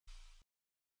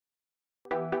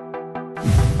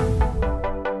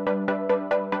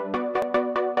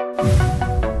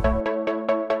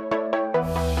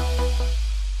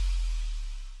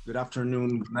good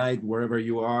afternoon, good night, wherever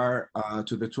you are,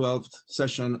 to the 12th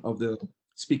session of the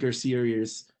speaker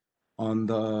series on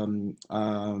the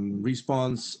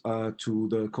response to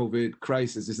the COVID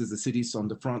crisis. This is the Cities on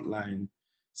the Frontline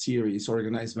series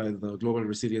organized by the Global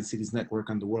Resilient Cities Network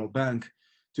and the World Bank.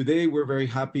 Today, we're very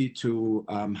happy to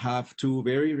have two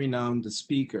very renowned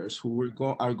speakers who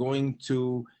are going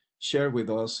to share with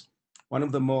us one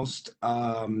of the most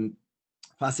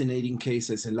fascinating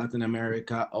cases in Latin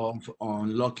America of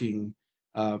unlocking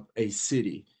a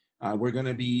city. We're going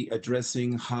to be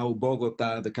addressing how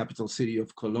Bogota, the capital city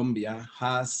of Colombia,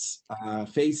 has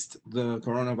faced the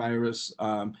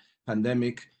coronavirus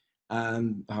pandemic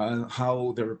and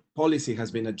how their policy has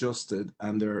been adjusted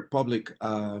and their public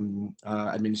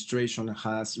administration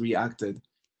has reacted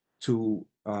to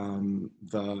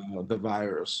the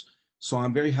virus. So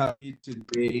I'm very happy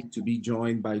today to be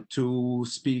joined by two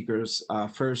speakers.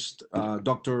 First,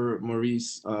 Dr.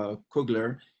 Maurice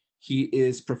Kugler. He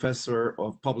is professor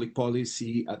of public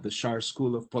policy at the Schar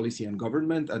School of Policy and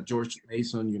Government at George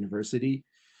Mason University.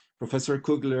 Professor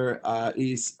Kugler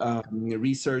is a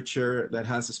researcher that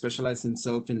has specialized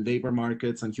himself in labor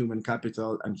markets and human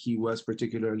capital, and he was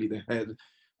particularly the head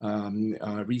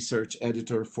research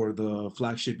editor for the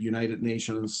flagship United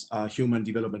Nations Human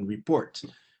Development Report.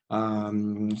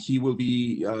 He will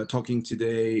be talking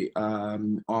today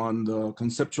on the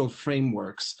conceptual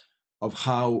frameworks of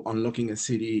how unlocking a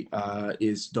city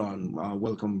is done.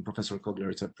 Welcome, Professor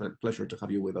Kugler. It's a pleasure to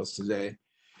have you with us today.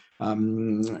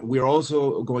 We're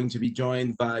also going to be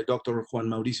joined by Dr. Juan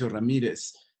Mauricio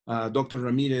Ramírez. Dr.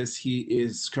 Ramírez, he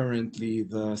is currently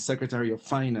the Secretary of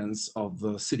Finance of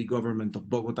the city government of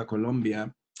Bogota,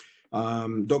 Colombia.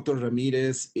 Dr.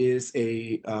 Ramírez is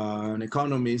an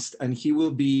economist, and he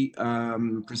will be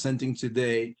presenting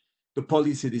today the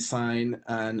policy design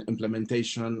and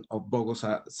implementation of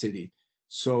Bogota City.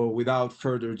 So without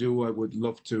further ado, I would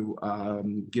love to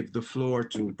give the floor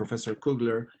to Professor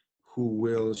Kugler, who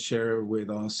will share with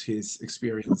us his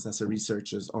experience as a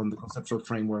researcher on the conceptual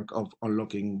framework of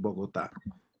unlocking Bogota.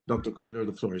 Dr. Kugler,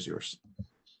 the floor is yours.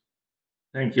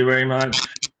 Thank you very much.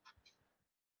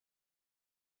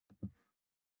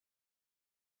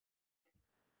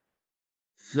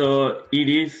 So it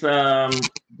is a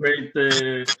great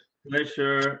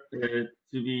pleasure to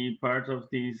be part of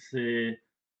this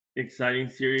exciting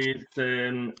series.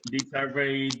 These are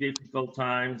very difficult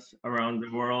times around the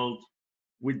world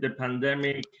with the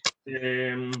pandemic.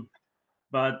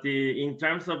 But in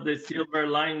terms of the silver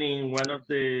lining, one of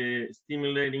the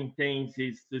stimulating things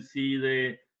is to see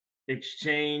the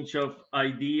exchange of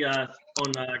ideas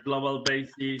on a global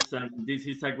basis. And this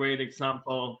is a great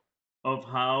example of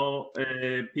how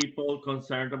people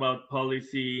concerned about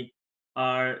policy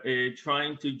are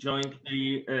trying to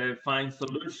jointly find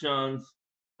solutions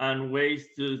and ways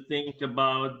to think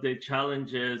about the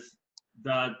challenges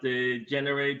that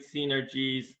generate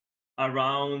synergies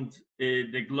around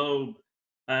the globe.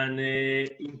 And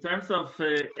in terms of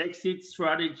exit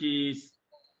strategies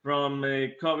from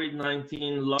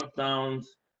COVID-19 lockdowns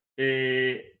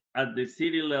at the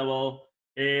city level,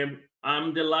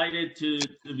 I'm delighted to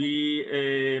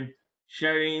be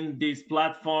sharing this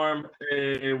platform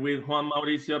with Juan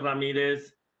Mauricio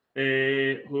Ramírez,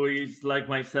 who is, like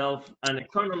myself, an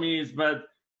economist, but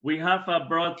we have a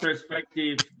broad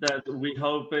perspective that we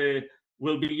hope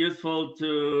will be useful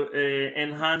to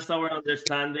enhance our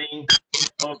understanding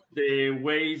of the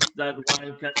ways that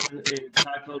one can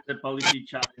tackle the policy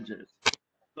challenges.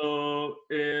 So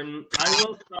I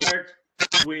will start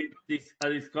with a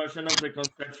discussion of the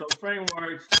conceptual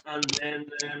frameworks, and then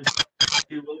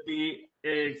it will be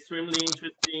extremely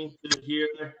interesting to hear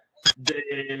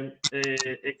the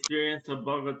experience of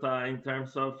Bogota in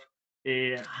terms of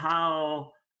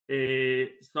how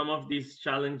some of these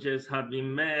challenges have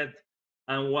been met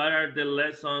and what are the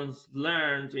lessons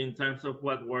learned in terms of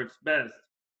what works best.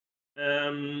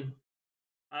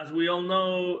 As we all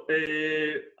know,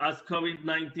 as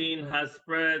COVID-19 has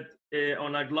spread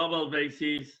on a global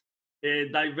basis,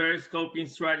 diverse coping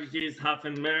strategies have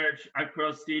emerged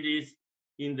across cities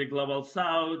in the global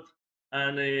south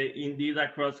and indeed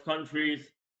across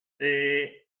countries.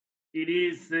 It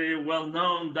is well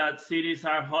known that cities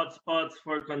are hotspots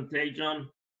for contagion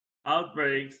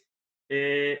outbreaks,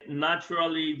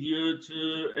 naturally due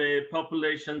to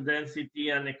population density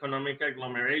and economic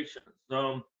agglomeration.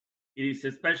 So it is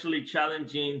especially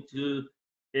challenging to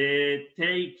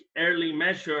take early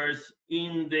measures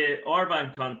in the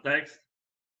urban context.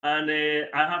 And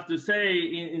I have to say,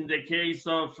 in the case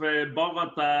of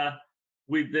Bogota,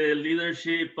 with the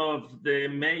leadership of the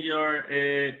mayor,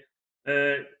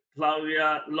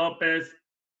 Claudia Lopez,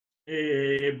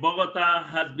 Bogota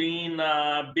has been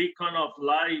a beacon of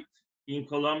light in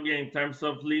Colombia in terms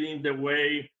of leading the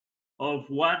way of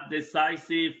what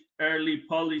decisive early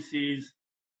policies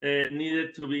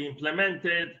needed to be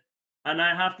implemented. And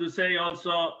I have to say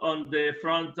also on the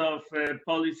front of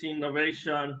policy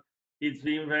innovation, it's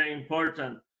been very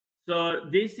important. So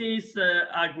this is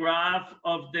a graph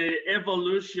of the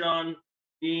evolution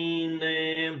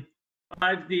in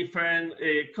 5 different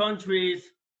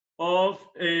countries of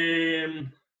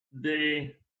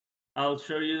I'll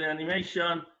show you the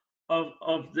animation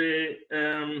of the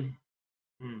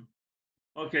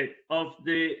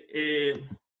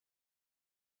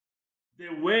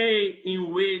way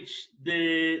in which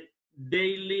the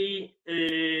daily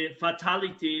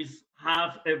fatalities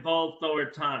have evolved over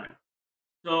time.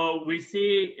 So we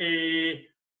see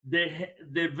the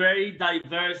very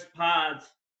diverse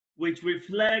paths which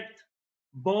reflect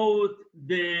both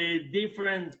the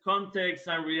different contexts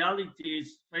and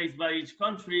realities faced by each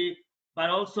country, but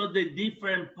also the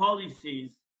different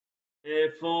policies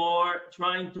for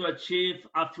trying to achieve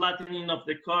a flattening of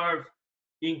the curve,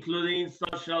 including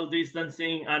social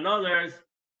distancing and others.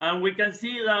 And we can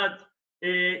see that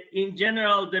in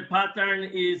general, the pattern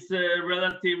is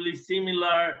relatively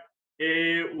similar.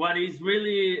 What is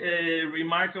really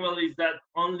remarkable is that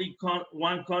only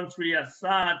one country as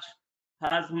such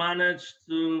has managed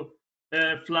to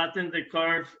flatten the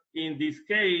curve in this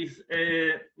case,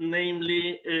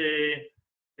 namely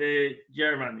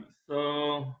Germany.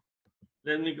 So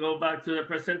let me go back to the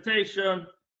presentation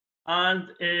and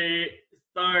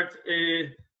start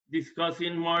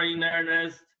discussing more in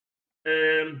earnest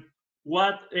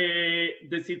what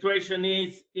the situation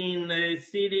is in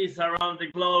cities around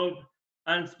the globe.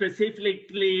 And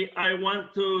specifically, I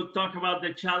want to talk about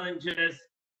the challenges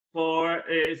for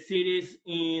cities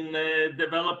in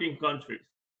developing countries.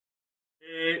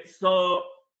 So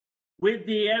with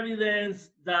the evidence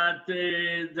that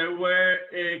there were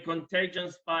contagion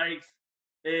spikes,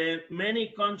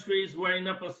 many countries were in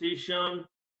a position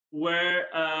where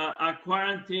a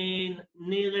quarantine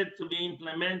needed to be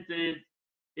implemented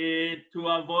to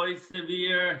avoid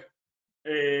severe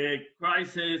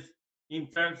crisis in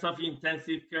terms of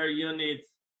intensive care units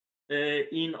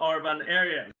in urban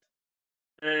areas.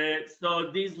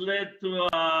 So this led to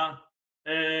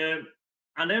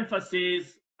an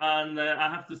emphasis, and I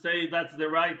have to say that's the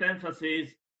right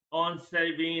emphasis, on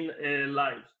saving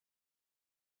lives.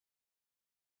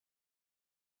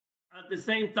 At the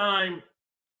same time,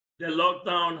 the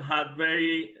lockdown had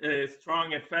very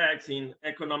strong effects in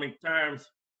economic terms,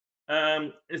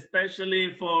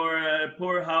 especially for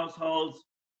poor households,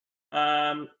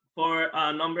 for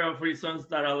a number of reasons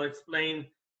that I'll explain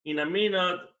in a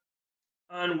minute.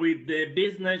 And with the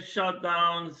business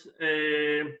shutdowns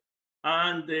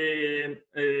and the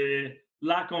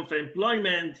lack of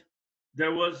employment,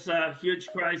 there was a huge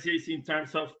crisis in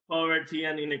terms of poverty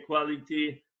and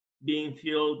inequality being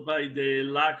fueled by the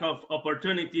lack of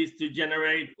opportunities to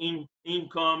generate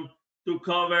income to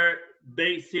cover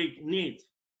basic needs.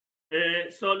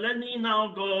 So let me now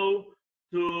go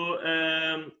to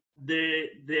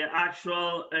the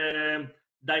actual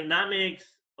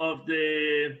dynamics of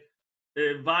the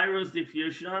virus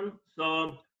diffusion.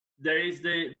 So there is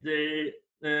the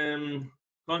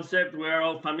concept we're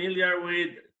all familiar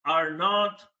with,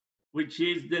 R0, which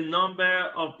is the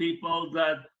number of people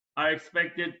that are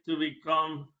expected to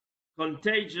become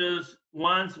contagious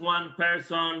once one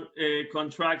person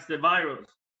contracts the virus.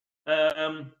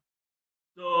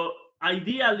 So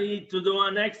ideally, to do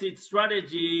an exit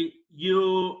strategy,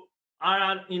 you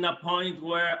are in a point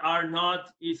where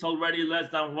R0 is already less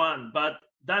than 1, but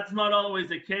that's not always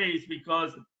the case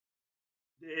because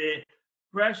the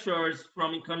pressures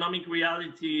from economic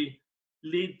reality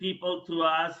lead people to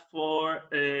ask for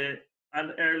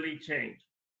an early change.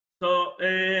 So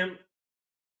the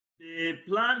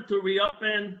plan to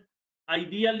reopen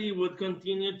ideally would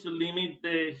continue to limit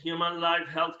the human life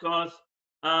health costs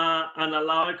and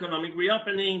allow economic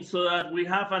reopening so that we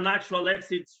have an actual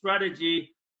exit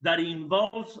strategy that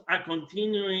involves a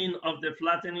continuing of the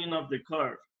flattening of the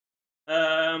curve.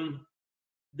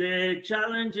 The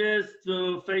challenges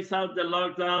to phase out the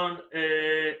lockdown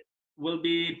will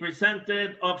be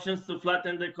presented, options to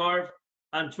flatten the curve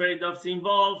and trade-offs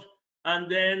involved. And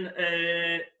then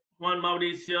Juan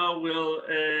Mauricio will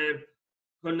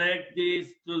connect this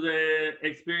to the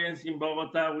experience in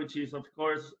Bogota, which is, of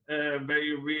course,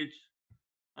 very rich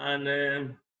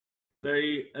and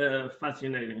very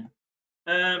fascinating.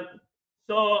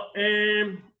 So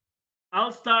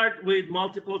I'll start with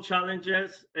multiple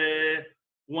challenges.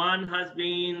 One has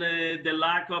been the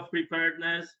lack of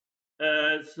preparedness.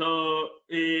 So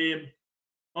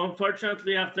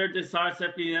unfortunately, after the SARS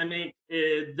epidemic,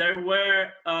 there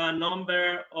were a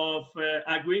number of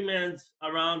agreements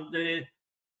around the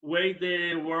way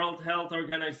the World Health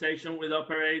Organization would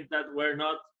operate that were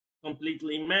not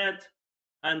completely met.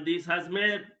 And this has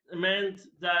meant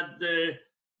that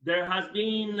there has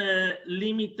been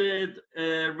limited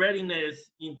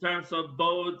readiness in terms of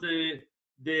both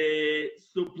the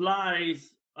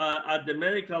supplies at the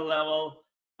medical level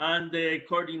and the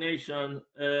coordination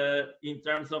in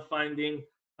terms of finding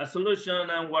a solution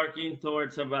and working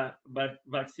towards a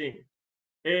vaccine.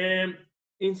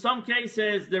 In some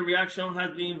cases, the reaction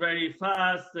has been very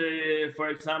fast. For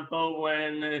example,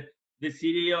 when the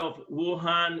city of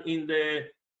Wuhan in the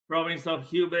province of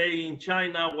Hubei in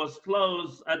China was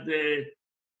closed at the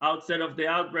outset of the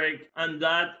outbreak, and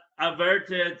that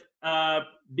averted a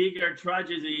bigger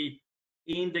tragedy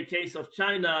in the case of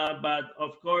China. But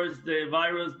of course, the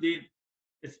virus did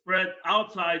spread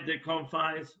outside the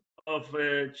confines of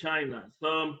China.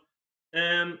 So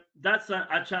that's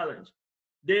a challenge.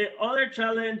 The other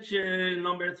challenge,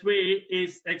 number 3,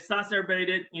 is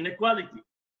exacerbated inequality.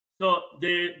 So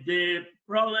the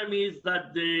problem is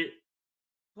that the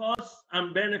costs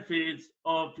and benefits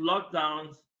of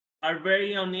lockdowns are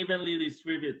very unevenly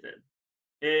distributed.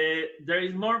 There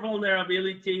is more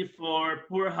vulnerability for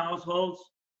poor households,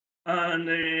 and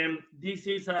this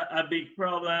is a big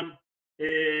problem,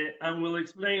 and we'll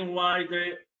explain why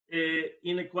the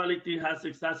inequality has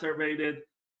exacerbated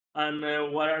and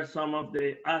what are some of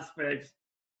the aspects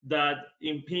that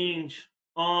impinge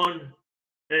on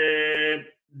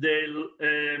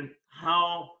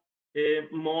how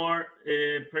more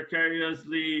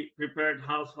precariously prepared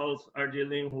households are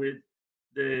dealing with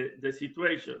the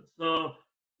situation. So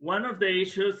one of the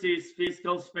issues is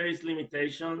fiscal space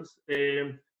limitations.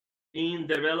 In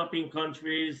developing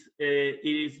countries, it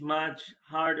is much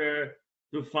harder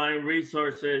to find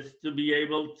resources to be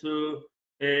able to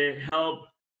help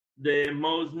the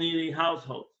most needy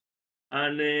households.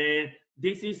 And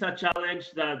this is a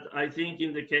challenge that I think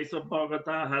in the case of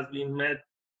Bogota has been met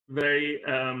very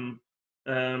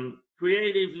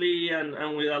creatively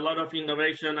and with a lot of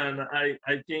innovation. And I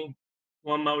think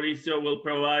Juan Mauricio will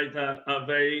provide a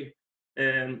very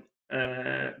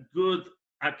good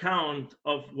account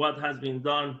of what has been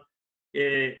done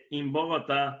in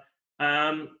Bogota.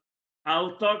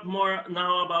 I'll talk more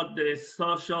now about the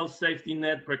social safety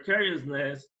net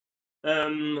precariousness,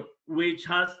 which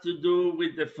has to do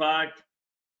with the fact,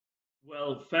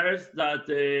 well, first, that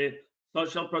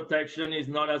social protection is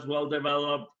not as well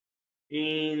developed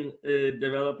in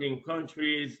developing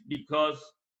countries because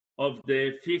of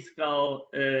the fiscal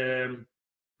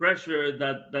pressure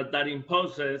that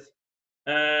imposes.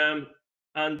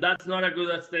 And that's not a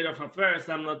good state of affairs.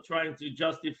 I'm not trying to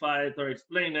justify it or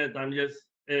explain it. I'm just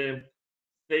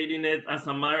stating it as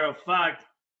a matter of fact.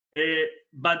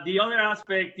 But the other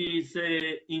aspect is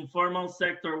informal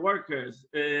sector workers,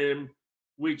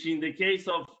 which in the case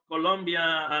of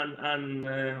Colombia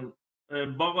and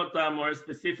Bogota more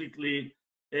specifically,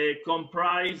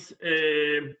 comprise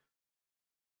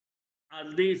at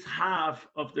least half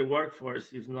of the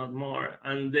workforce, if not more.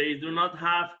 And they do not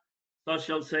have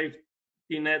social safety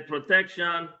net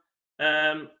protection.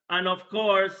 And of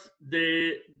course,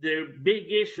 the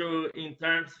big issue in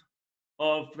terms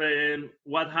of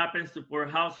what happens to poor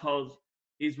households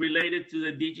is related to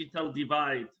the digital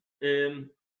divide.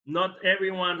 Not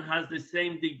everyone has the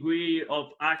same degree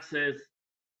of access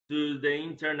to the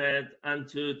internet and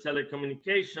to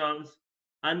telecommunications.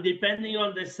 And depending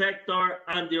on the sector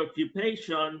and the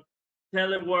occupation,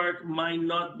 telework might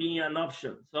not be an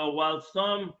option. So while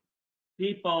some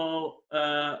people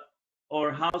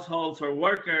or households or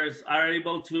workers are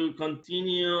able to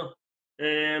continue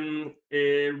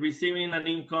receiving an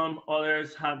income,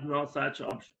 others have no such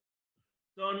option.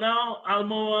 So now I'll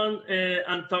move on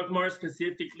and talk more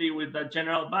specifically with the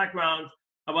general background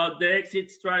about the exit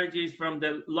strategies from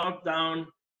the lockdown.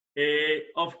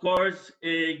 Of course,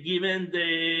 given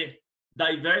the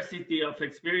diversity of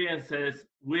experiences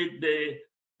with the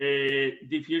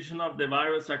diffusion of the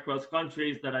virus across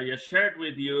countries that I just shared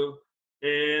with you,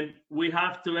 we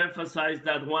have to emphasize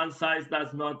that one size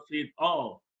does not fit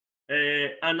all.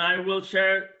 And I will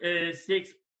share 6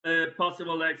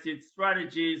 possible exit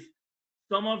strategies.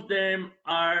 Some of them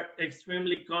are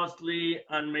extremely costly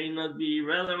and may not be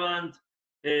relevant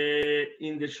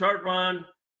in the short run,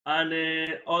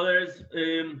 and others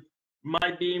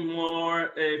might be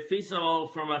more feasible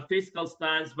from a fiscal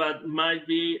stance, but might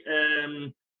be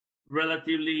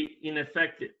relatively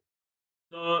ineffective.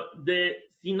 So the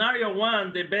scenario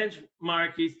 1, the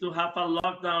benchmark, is to have a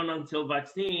lockdown until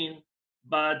vaccine,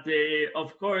 but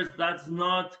of course that's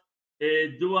not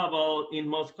doable in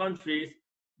most countries,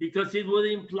 because it would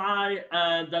imply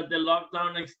that the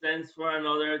lockdown extends for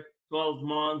another 12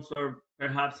 months or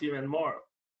perhaps even more.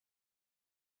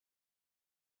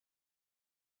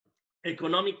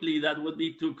 Economically, that would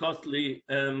be too costly.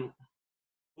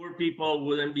 Poor people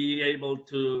wouldn't be able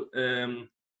to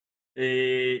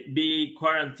be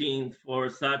quarantined for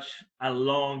such a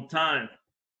long time,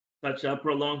 such a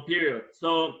prolonged period.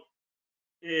 So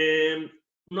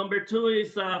number two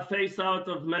is a phase out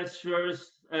of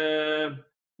measures,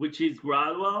 which is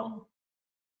gradual.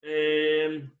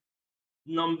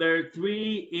 Number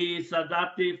three is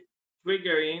adaptive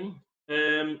triggering,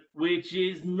 which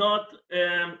is not,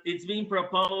 it's being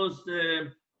proposed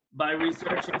by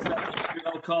researchers at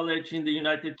Imperial College in the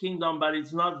United Kingdom, but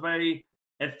it's not very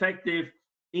effective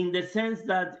in the sense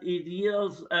that it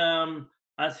yields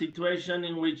a situation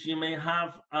in which you may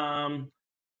have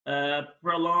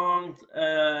prolonged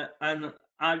an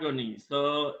agony.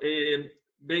 So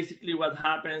basically what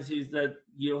happens is that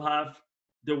you have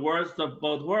the worst of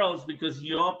both worlds, because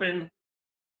you open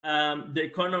the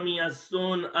economy as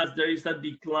soon as there is a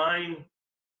decline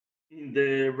in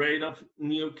the rate of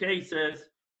new cases.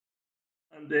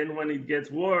 And then when it gets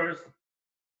worse,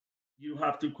 you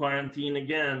have to quarantine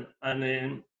again. And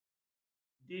then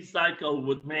this cycle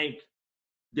would make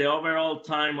the overall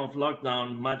time of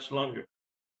lockdown much longer.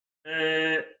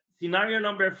 Scenario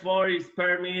number four is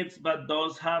permits, but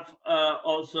those have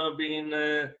also been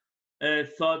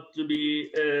thought to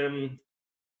be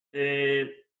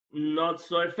not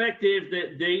so effective.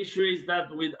 The issue is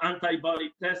that with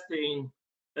antibody testing,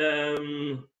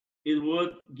 it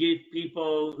would give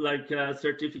people like a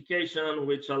certification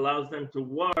which allows them to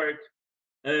work.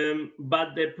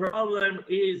 But the problem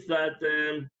is that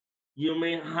you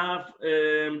may have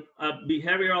a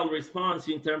behavioral response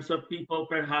in terms of people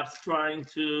perhaps trying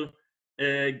to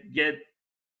get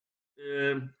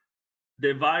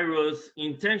the virus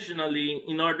intentionally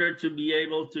in order to be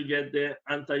able to get the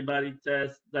antibody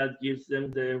test that gives them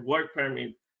the work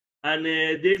permit. And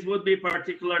this would be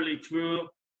particularly true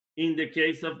in the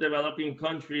case of developing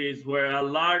countries, where a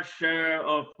large share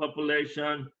of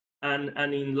population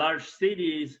and in large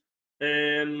cities,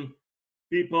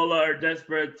 people are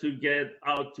desperate to get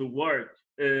out to work.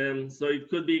 So it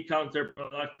could be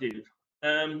counterproductive.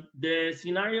 The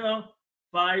scenario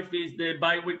 5 is the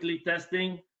biweekly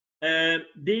testing.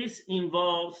 This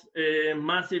involves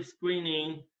massive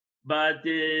screening, but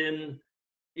the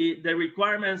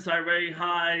requirements are very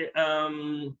high.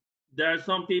 There are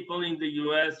some people in the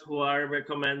US who are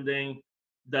recommending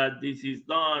that this is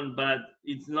done, but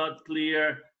it's not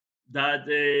clear that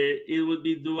it would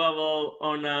be doable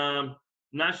on a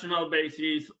national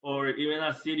basis or even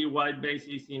a citywide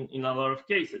basis in a lot of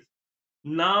cases.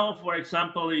 Now, for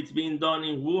example, it's being done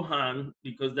in Wuhan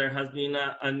because there has been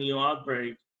a new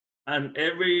outbreak, and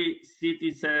every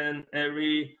citizen,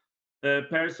 every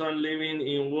person living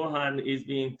in Wuhan is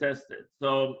being tested.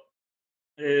 So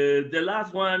the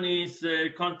last one is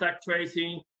contact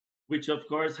tracing, which of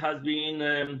course has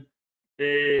been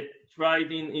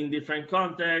tried in different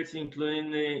contexts,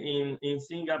 including in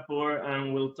Singapore,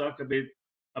 and we'll talk a bit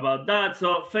about that.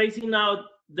 So phasing out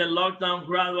the lockdown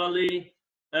gradually,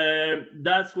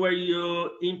 that's where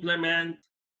you implement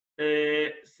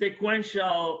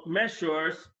sequential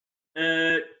measures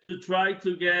to try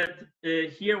to get,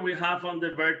 here we have on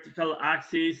the vertical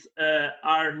axis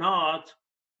R0,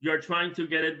 you're trying to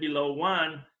get it below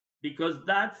 1, because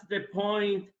that's the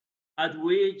point at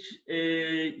which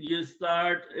you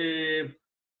start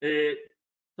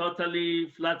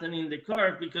totally flattening the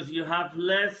curve, because you have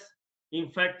less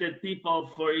infected people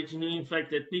for each new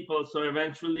infected people. So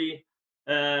eventually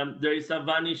there is a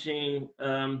vanishing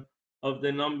of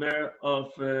the number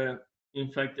of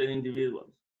infected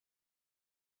individuals.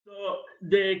 So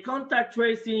the contact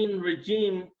tracing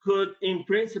regime could, in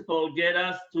principle, get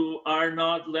us to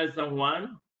R0 less than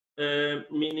 1,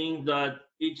 meaning that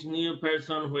each new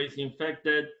person who is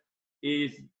infected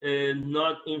is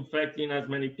not infecting as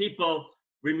many people.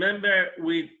 Remember,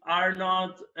 with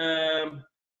R0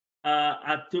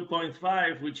 at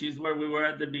 2.5, which is where we were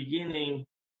at the beginning,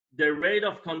 the rate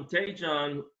of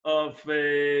contagion of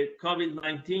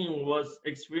COVID-19 was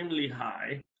extremely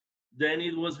high. Then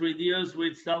it was reduced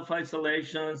with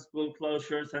self-isolation, school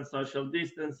closures, and social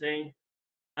distancing.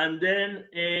 And then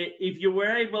if you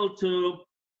were able to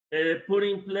put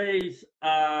in place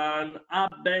an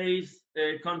app-based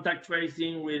contact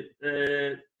tracing with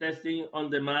testing on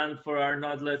demand for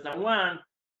R0 less than 1,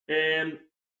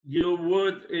 you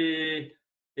would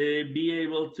be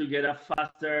able to get a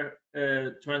faster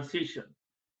transition.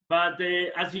 But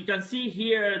as you can see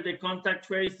here, the contact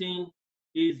tracing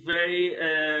is very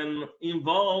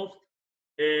involved.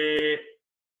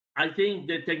 I think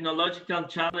the technological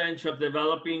challenge of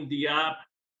developing the app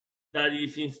that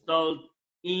is installed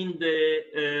in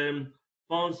the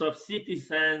phones of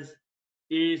citizens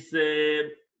is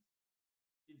it's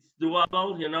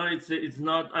doable. You know, it's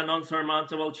not an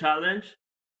unsurmountable challenge.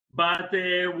 But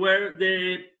where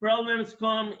the problems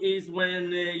come is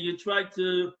when you try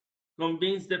to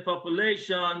convince the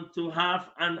population to have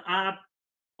an app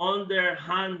on their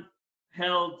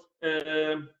handheld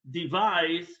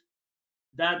device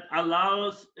that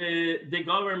allows the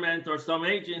government or some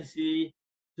agency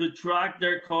to track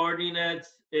their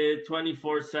coordinates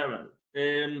 24/7.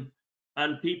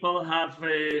 And people have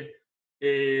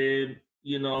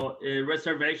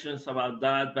reservations about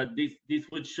that, but this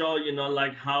would show,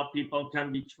 like how people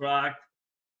can be tracked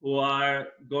who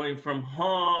are going from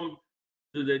home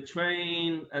to the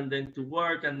train and then to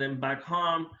work and then back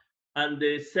home. And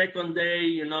the second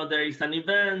day, there is an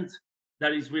event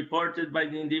that is reported by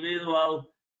the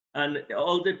individual, and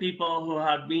all the people who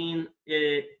have been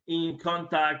in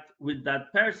contact with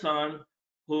that person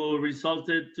who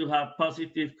resulted to have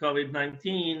positive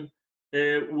COVID-19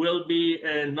 will be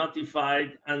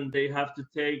notified, and they have to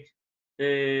take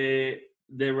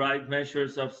the right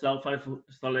measures of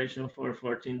self-isolation for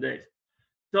 14 days.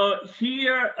 So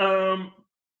here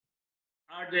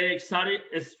are the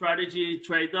strategy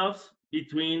trade-offs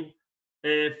between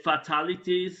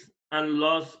fatalities and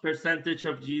loss percentage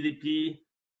of GDP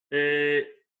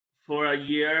for a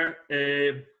year,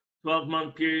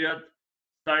 12-month period,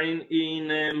 starting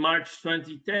in March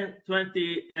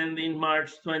 2020 and in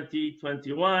March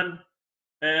 2021.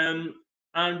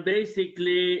 And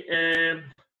basically,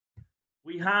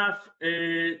 we have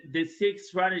the 6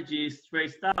 strategies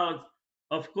traced out.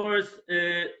 Of course,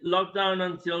 lockdown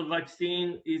until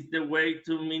vaccine is the way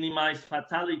to minimize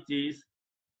fatalities,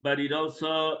 but it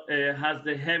also has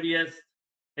the heaviest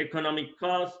economic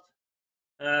cost,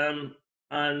 and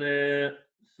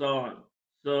so on.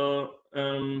 So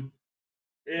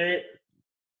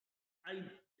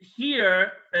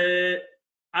here,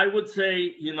 I would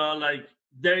say, like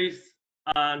there is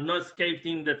no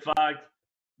escaping the fact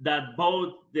that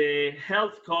both the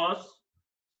health costs,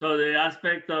 so the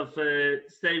aspect of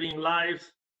saving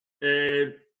lives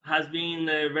has been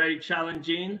very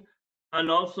challenging,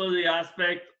 and also the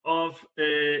aspect of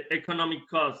economic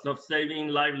costs of saving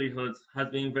livelihoods has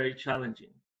been very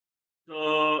challenging.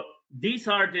 So these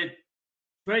are the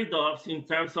trade-offs in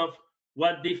terms of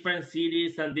what different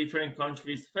cities and different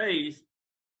countries face.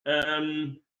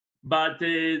 But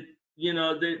the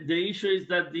issue is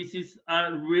that this is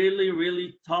a really,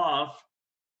 really tough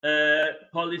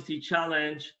policy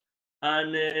challenge,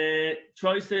 and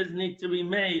choices need to be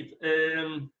made.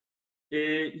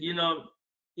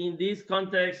 In this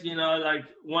context, like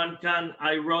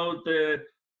I wrote,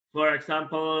 for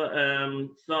example,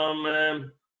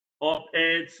 some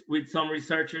op-eds with some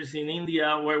researchers in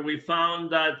India, where we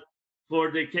found that for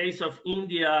the case of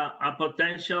India, a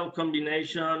potential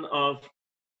combination of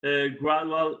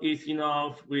gradual easing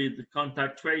off with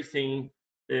contact tracing,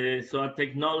 so a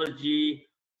technology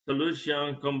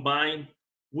solution combined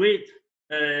with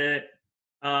a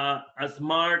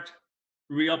smart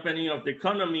reopening of the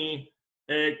economy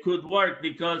could work,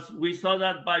 because we saw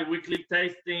that biweekly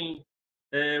testing,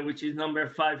 which is number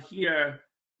 5 here,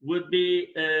 would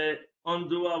be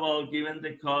undoable given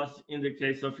the cost in the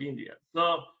case of India.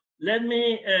 So let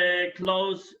me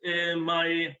close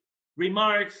my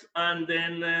remarks and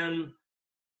then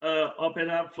open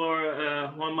up for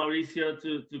Juan Mauricio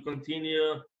to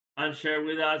continue and share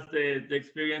with us the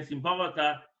experience in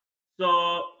Bogota.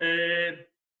 So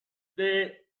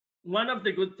one of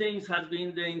the good things has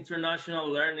been the international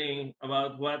learning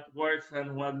about what works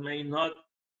and what may not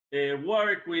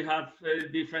work. We have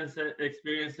different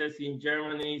experiences in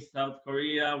Germany, South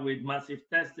Korea with massive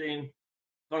testing,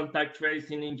 contact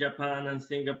tracing in Japan and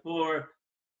Singapore,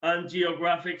 and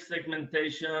geographic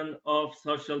segmentation of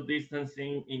social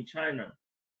distancing in China.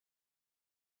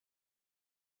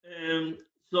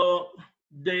 So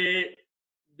the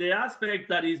aspect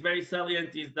that is very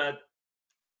salient is that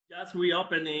just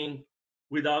reopening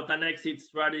without an exit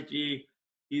strategy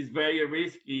is very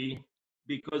risky,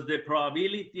 because the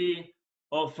probability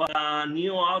of a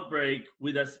new outbreak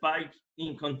with a spike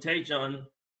in contagion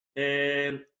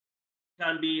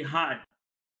can be high.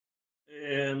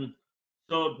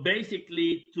 So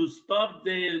basically, to stop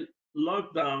the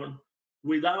lockdown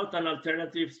without an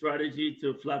alternative strategy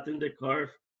to flatten the curve,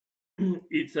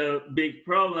 it's a big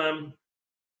problem.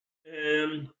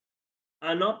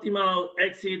 An optimal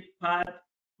exit path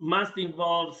must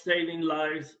involve saving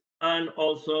lives and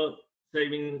also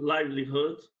saving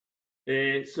livelihoods.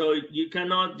 So you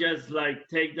cannot just like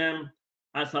take them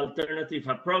as alternative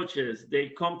approaches. They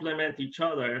complement each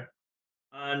other,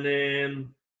 and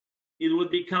it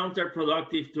would be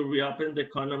counterproductive to reopen the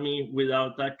economy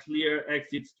without a clear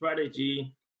exit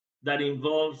strategy that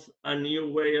involves a new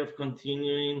way of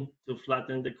continuing to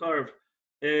flatten the curve.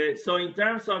 So in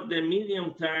terms of the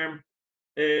medium term,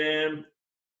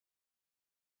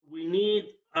 we need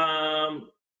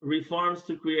reforms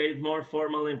to create more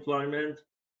formal employment.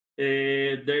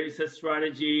 There is a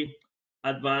strategy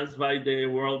advanced by the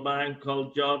World Bank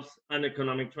called Jobs and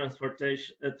Economic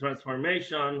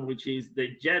Transformation, which is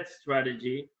the JET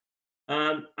strategy.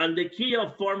 And the key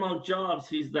of formal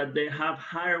jobs is that they have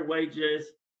higher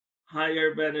wages,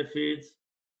 higher benefits,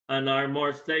 and are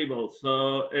more stable.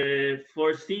 So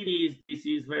for cities, this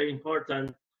is very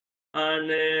important. And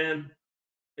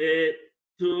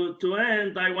to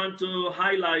end, I want to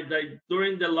highlight that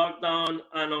during the lockdown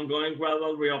and ongoing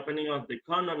gradual reopening of the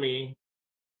economy,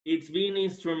 it's been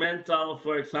instrumental,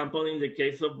 for example, in the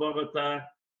case of Bogota,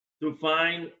 to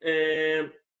find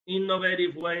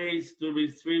innovative ways to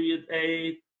distribute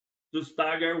aid, to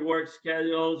stagger work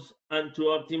schedules, and to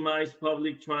optimize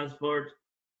public transport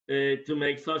to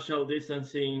make social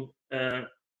distancing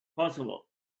possible.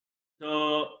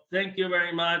 So thank you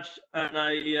very much, and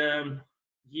I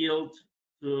yield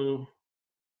to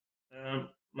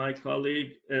my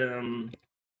colleague.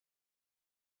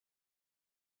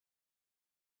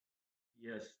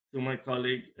 Yes, to my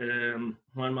colleague,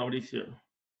 Juan Mauricio.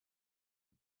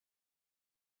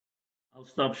 I'll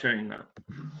stop sharing now.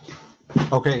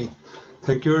 Okay,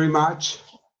 thank you very much.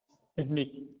 It's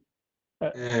me.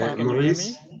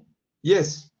 Maurice?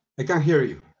 Yes, I can hear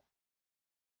you.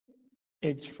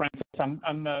 It's Francis.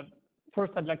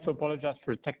 First, I'd like to apologize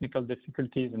for technical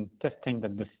difficulties in testing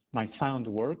that my sound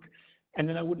work. And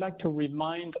then I would like to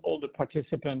remind all the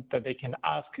participants that they can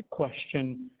ask a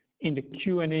question in the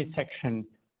Q&A section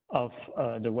of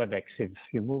the WebEx. If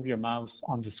you move your mouse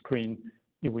on the screen,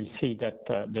 you will see that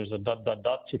there's a ...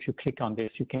 If you click on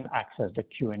this, you can access the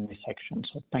Q&A section.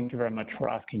 So thank you very much for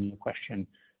asking your question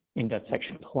in that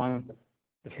section. Juan,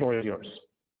 the floor is yours.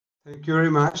 Thank you very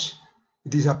much.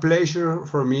 It is a pleasure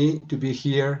for me to be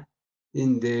here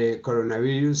in the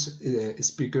coronavirus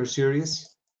speaker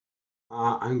series.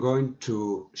 I'm going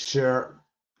to share.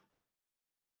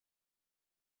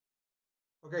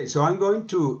 Okay, so I'm going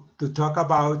to talk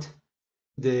about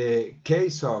the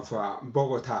case of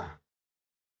Bogota.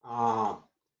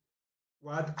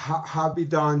 What have we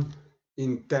done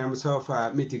in terms of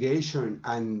mitigation,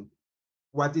 and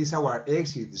what is our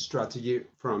exit strategy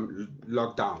from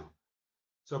lockdown?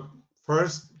 So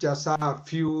first, just a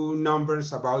few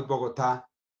numbers about Bogota.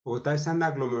 Bogota is an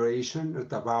agglomeration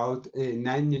of about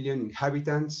 9 million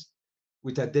inhabitants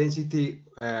with a density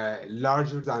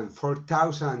larger than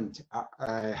 4,000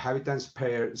 inhabitants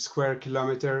per square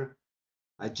kilometer.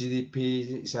 A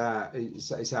GDP is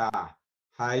a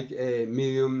high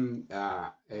medium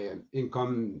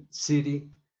income city.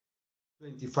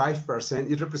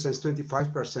 25%, it represents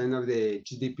 25% of the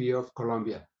GDP of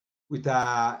Colombia, with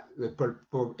a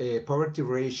poverty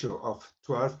ratio of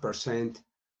 12%.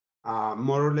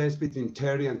 More or less between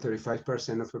 30 and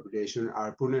 35% of population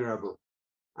are vulnerable,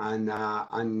 and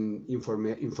an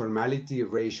informality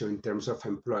ratio in terms of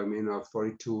employment of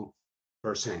 42%.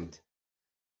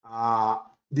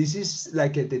 This is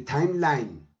like the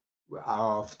timeline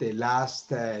of the last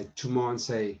 2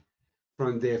 months,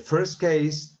 from the first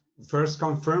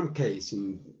confirmed case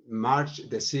in March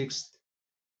the 6th,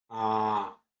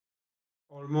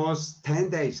 almost 10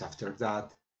 days after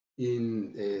that,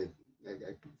 in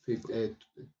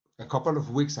a couple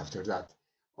of weeks after that,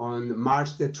 on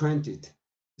March the 20th,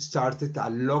 started a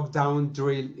lockdown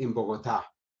drill in Bogota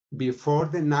before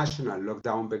the national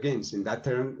lockdown begins. In that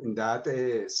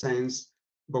sense,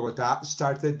 Bogota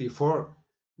started before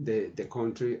the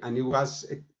country, and it was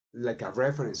like a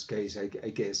reference case, I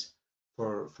guess,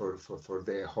 for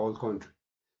the whole country.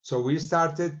 So we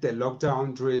started the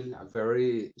lockdown drill, a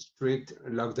very strict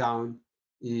lockdown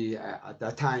at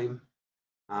that time,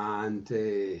 and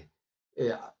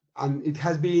it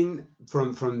has been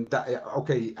from that.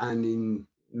 Okay, and in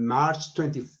March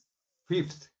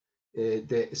 25th,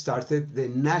 they started the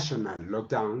national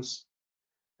lockdowns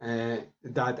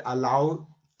that allow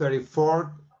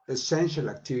 34 essential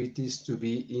activities to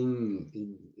be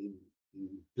in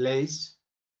place,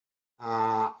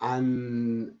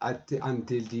 and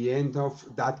until the end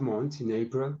of that month in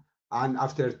April. And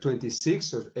after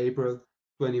 26th of April,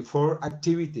 24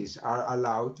 activities are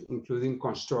allowed, including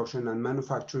construction and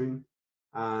manufacturing.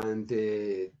 And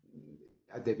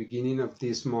at the beginning of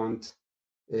this month,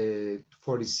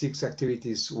 46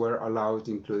 activities were allowed,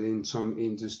 including some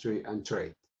industry and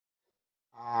trade.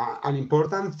 An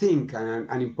important thing and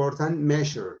an important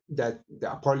measure that the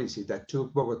policy that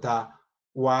took Bogota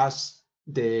was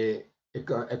the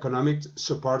economic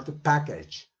support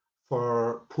package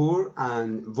for poor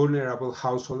and vulnerable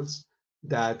households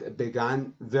that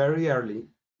began very early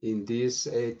in this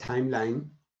timeline,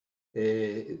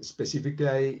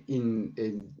 specifically in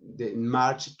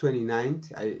March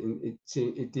 29th.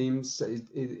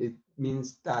 It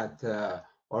means that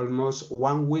almost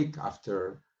 1 week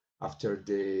after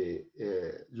the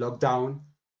lockdown,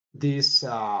 this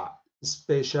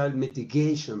special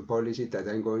mitigation policy that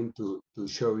I'm going to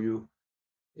show you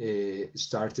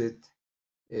started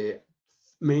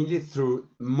mainly through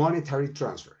monetary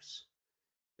transfers.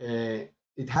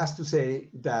 It has to say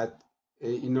that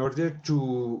in order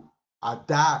to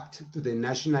adapt to the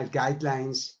national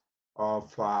guidelines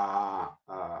of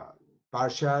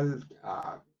partial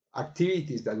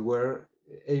activities that were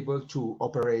able to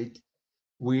operate,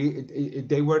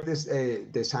 they were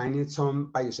designing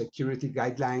some biosecurity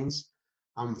guidelines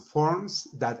and forms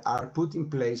that are put in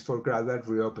place for gradual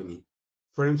reopening.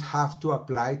 Firms have to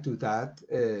apply to that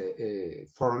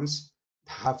forms,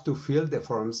 have to fill the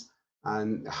forms,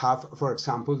 and have, for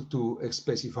example, to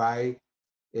specify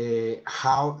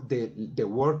how the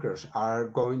workers are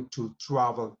going to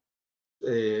travel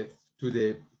to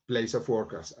the place of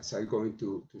workers, as I'm going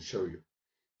to show you.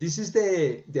 This is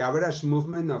the average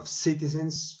movement of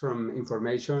citizens from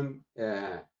information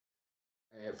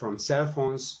from cell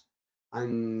phones,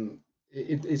 and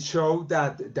it showed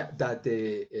that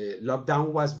the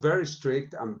lockdown was very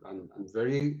strict and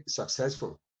very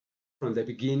successful from the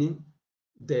beginning.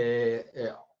 The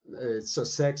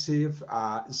successive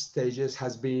stages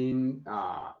has been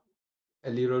a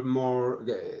little more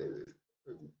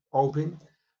open,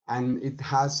 and it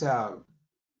has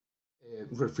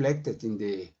reflected in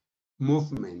the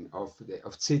movement of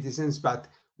citizens, but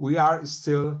we are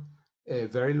still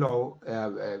very low,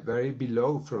 very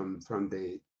below from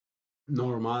the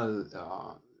normal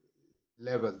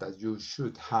level that you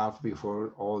should have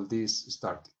before all this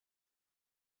started.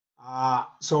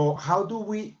 So how do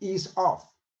we ease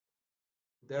off?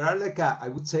 There are I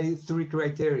would say 3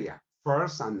 criteria.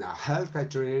 First, a health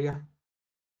criteria,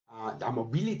 a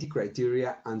mobility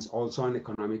criteria, and also an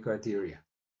economic criteria.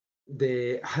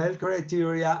 The health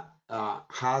criteria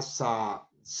has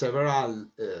several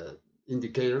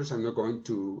indicators. I'm not going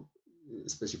to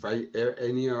specify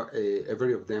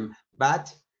every of them,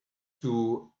 but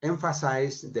to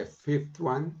emphasize the 5th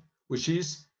one, which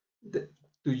is to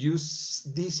use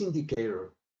this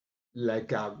indicator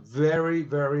like a very,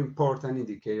 very important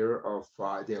indicator of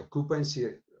the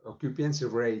occupancy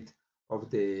rate of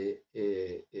the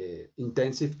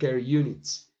intensive care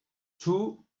units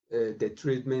to the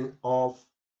treatment of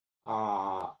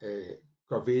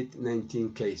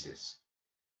COVID-19 cases.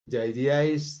 The idea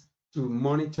is to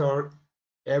monitor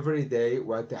every day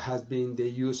what has been the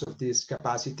use of this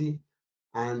capacity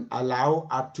and allow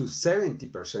up to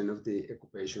 70% of the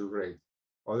occupation rate.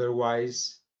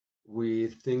 Otherwise, we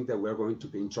think that we're going to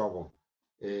be in trouble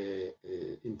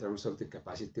in terms of the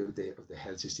capacity of the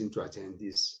health system to attend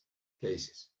these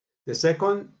cases. The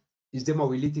second is the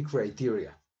mobility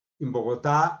criteria. In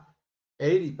Bogota,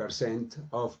 80%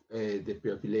 of the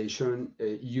population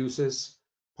uses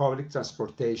public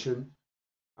transportation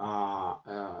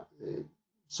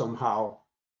somehow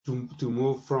to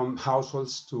move from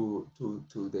households to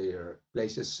their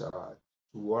places to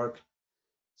work.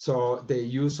 So the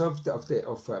use of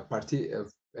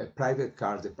private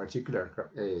cars, the particular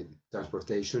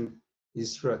transportation,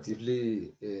 is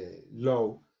relatively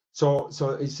low. So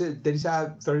there is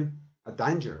a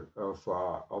danger of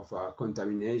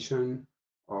contamination,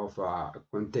 of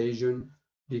contagion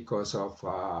because of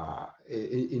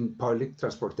in public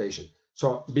transportation.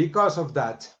 So because of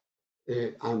that,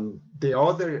 and the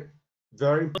other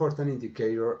very important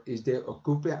indicator is the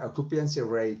occupancy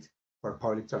rate for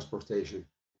public transportation.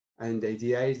 And the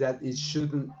idea is that it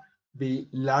shouldn't be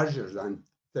larger than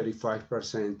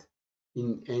 35%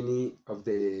 in any of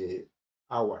the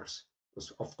hours.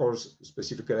 Of course,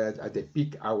 specifically at the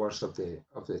peak hours of the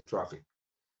traffic.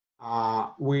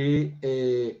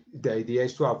 The idea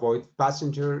is to avoid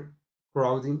passenger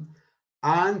crowding,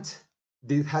 and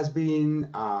this has been,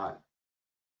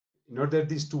 in order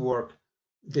this to work,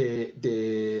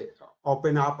 the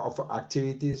open up of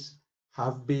activities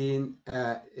have been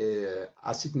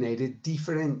assignated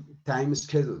different time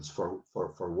schedules for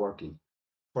working.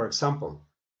 For example,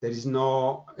 there is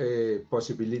no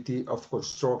possibility of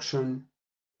construction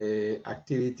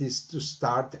activities to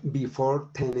start before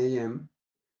 10 a.m.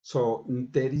 So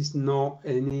there is no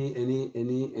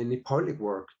any public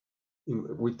work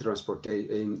with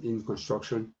transportation in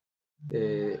construction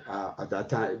at that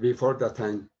time, before that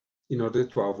time, in order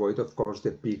to avoid, of course,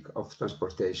 the peak of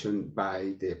transportation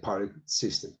by the public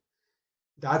system.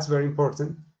 That's very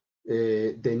important.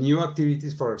 The new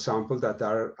activities, for example, that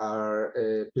are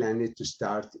planned to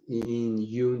start in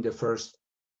June the 1st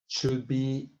should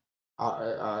be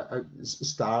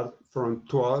start from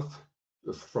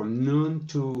noon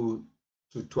to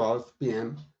 12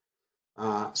 p.m.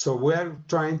 So we are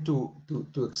trying to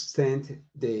extend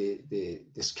the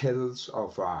schedules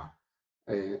of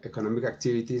economic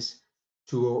activities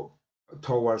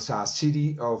towards a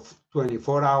city of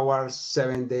 24 hours,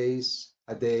 7 days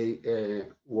a day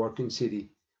working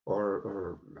city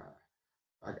or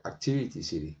activity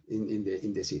city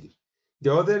in the city.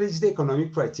 The other is the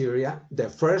economic criteria. The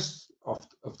first of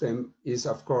them is,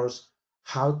 of course,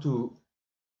 how to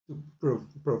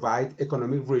provide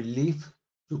economic relief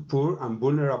to poor and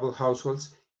vulnerable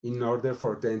households in order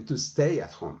for them to stay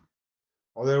at home.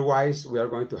 Otherwise, we are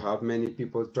going to have many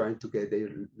people trying to get their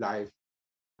life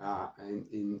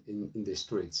in the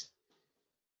streets.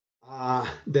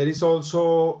 There is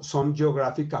also some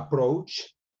geographic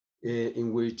approach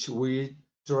in which we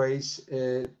trace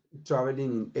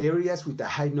traveling in areas with a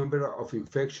high number of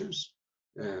infections,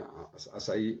 as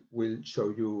I will show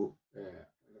you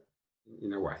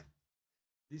in a while.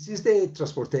 This is the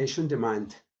transportation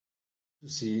demand to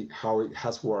see how it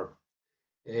has worked.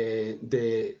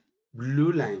 The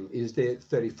blue line is the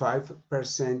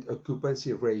 35%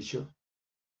 occupancy ratio.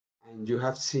 And you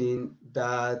have seen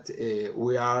that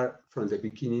we are, from the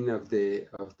beginning of the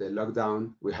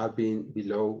lockdown, we have been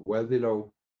well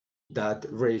below that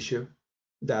ratio.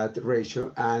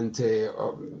 And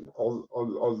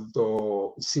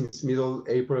although since middle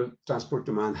April, transport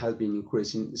demand has been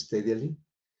increasing steadily.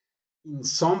 In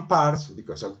some parts,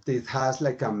 because of this has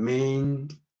like a main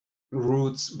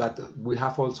routes, but we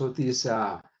have also these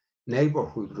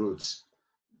neighborhood routes.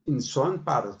 In some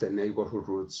part of the neighborhood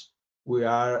routes, we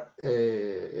are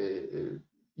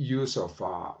use of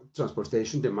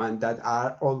transportation demand that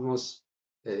are almost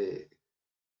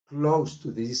close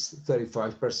to this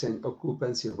 35%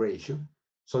 occupancy ratio.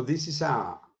 So this is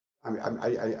I'm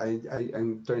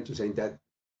trying to say that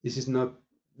this is not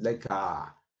like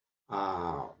a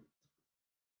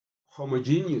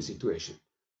homogeneous situation.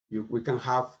 We can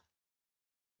have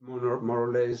more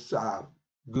or less a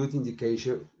good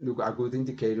indicator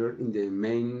in the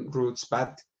main routes,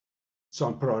 but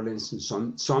some problems in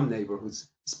some neighborhoods,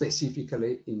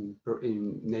 specifically in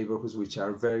neighborhoods which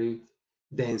are very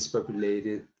dense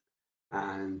populated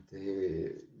and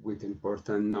with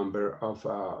important number of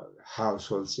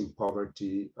households in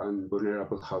poverty and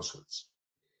vulnerable households.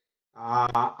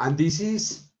 And this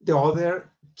is the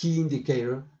other key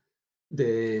indicator,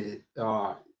 the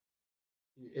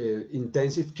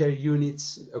intensive care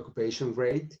units occupation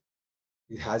rate.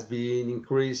 It has been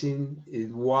increasing. It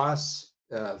was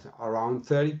around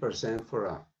 30%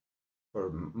 for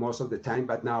most of the time,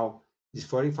 but now it's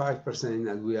 45%,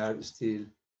 and we are still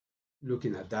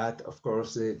looking at that. Of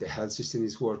course, the health system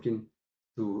is working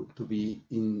to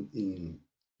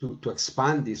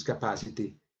expand this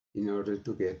capacity in order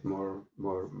to get more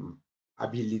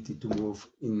ability to move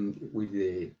in with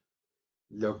the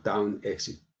lockdown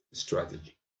exit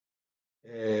strategy.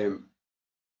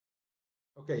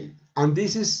 Okay, and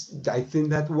this is, I think,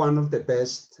 that one of the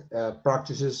best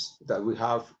practices that we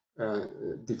have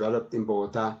developed in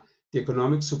Bogota, the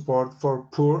economic support for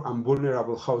poor and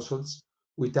vulnerable households.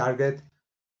 We target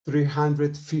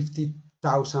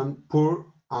 350,000 poor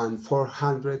and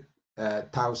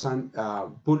 400,000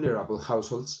 vulnerable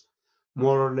households,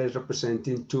 more or less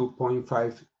representing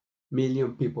 2.5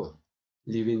 million people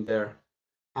living there.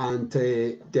 And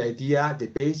the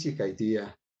basic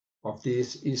idea of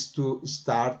this is to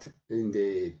start with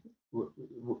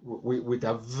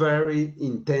a very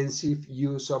intensive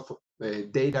use of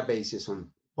databases on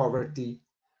poverty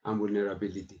and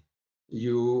vulnerability.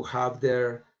 You have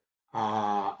there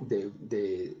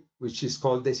which is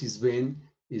called the SISBEN.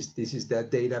 This is the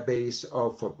database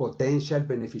of potential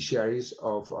beneficiaries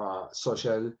of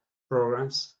social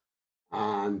programs,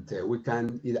 and we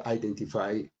can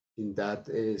identify in that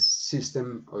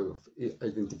system of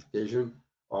identification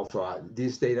of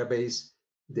this database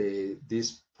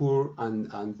these poor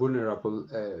and vulnerable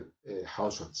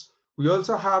households. We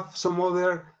also have some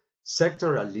other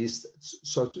sectoral lists,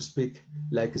 so to speak,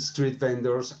 like street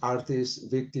vendors, artists,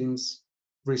 victims,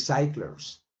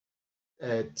 recyclers,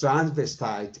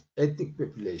 transvestite, ethnic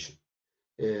population,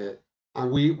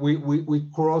 and we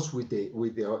cross with the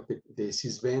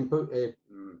SISBEN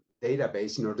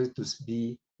database in order to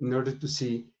be in order to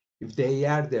see if they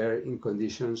are there in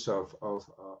conditions of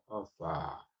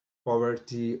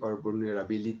poverty or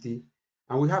vulnerability.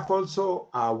 And we have also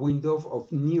a window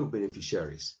of new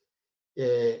beneficiaries,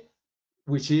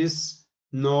 which is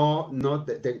not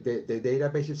the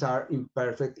databases are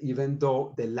imperfect, even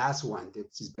though the last one, the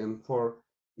SISBEN4,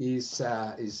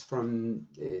 is from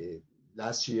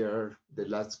last year, the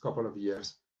last couple of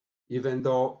years, even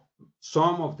though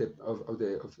some of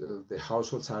the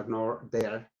households are not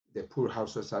there, the poor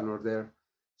households are not there.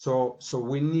 So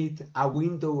we need a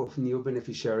window of new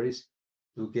beneficiaries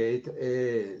to get,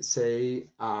 say,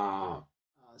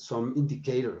 some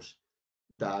indicators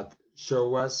that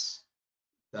show us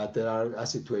that there are a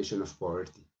situation of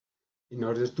poverty in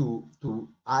order to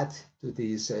add to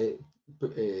this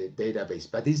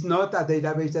database. But it's not a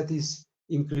database that is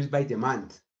increased by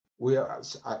demand. We are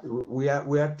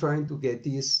trying to get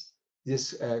this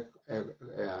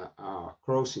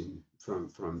crossing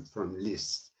from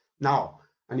lists. Now,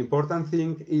 an important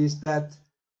thing is that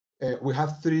we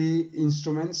have three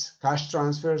instruments: cash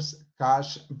transfers,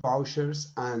 cash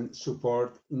vouchers, and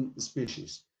support in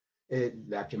species,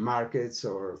 like markets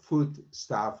or food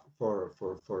stuff for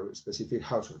specific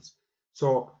households.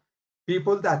 So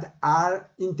people that are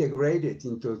integrated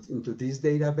into this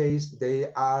database,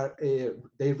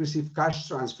 they receive cash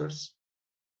transfers.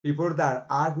 People that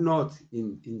are not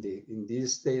in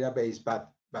this database,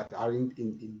 but are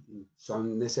in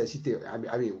some necessity, I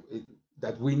mean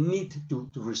that we need to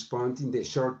respond in the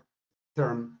short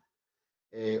term.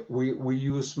 We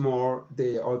use more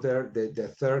the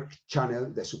third channel,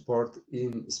 the support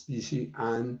in specie,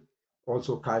 and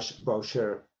also cash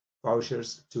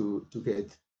vouchers to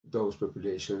get those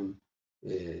population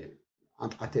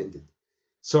attended.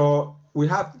 So we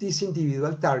have this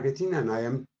individual targeting, and I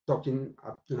am talking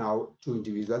up to now to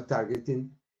individual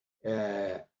targeting,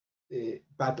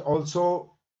 but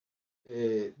also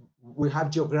we have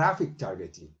geographic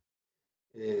targeting.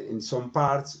 In some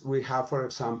parts, we have, for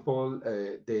example,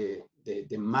 the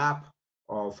map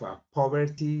of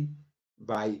poverty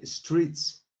by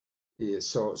streets.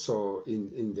 So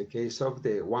in the case of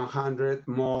the 100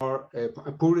 more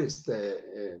poorest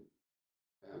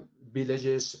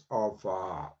villages of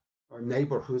or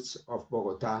neighborhoods of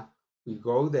Bogota, we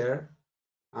go there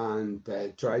and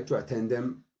try to attend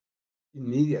them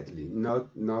immediately. Not.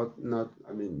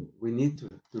 I mean, we need to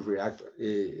react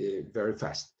very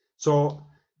fast. So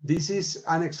this is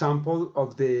an example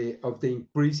of the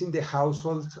increase in the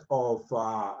households of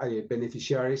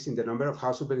beneficiaries, in the number of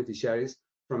household beneficiaries,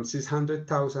 from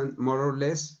 600,000 more or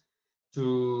less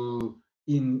to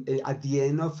at the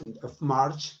end of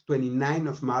March, 29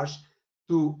 of March,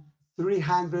 to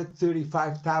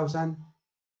 335,000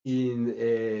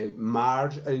 in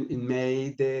March, in May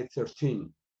the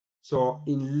 13th. So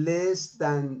in less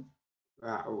than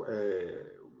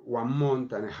 1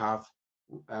 month and a half,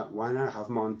 1.5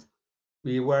 months,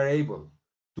 we were able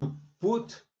to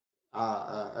put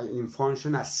in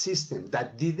function a system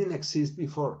that didn't exist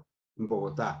before in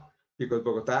Bogota, because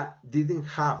Bogota didn't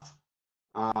have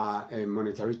a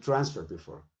monetary transfer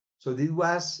before. So this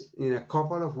was, in a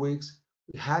couple of weeks,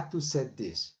 we had to set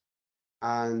this.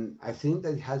 And I think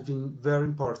that it has been very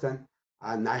important.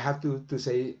 And I have to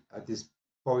say at this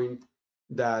point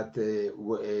that the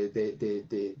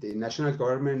national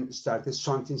government started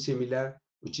something similar,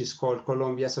 which is called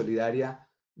Colombia Solidaria.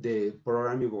 The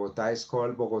program in Bogota is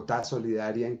called Bogotá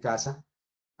Solidaria en Casa.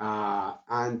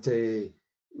 And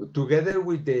together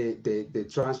with the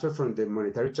transfer from the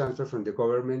monetary transfer from the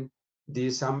government,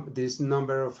 this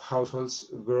number of households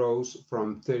grows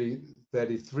from 300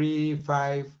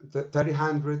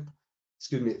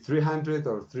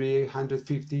 or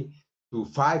 350 to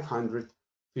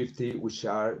 550, which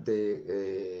are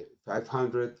the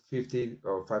 550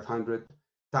 or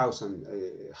 500,000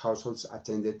 households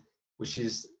attended, which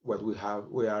is what we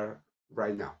are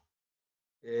right now.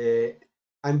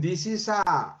 And this is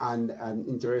an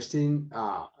interesting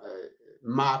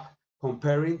map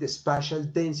comparing the spatial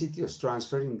density of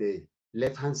transfer in the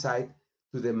left-hand side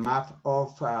to the map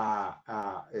of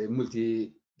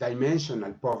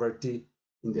multi-dimensional poverty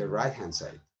in the right-hand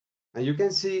side. And you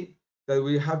can see that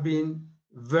we have been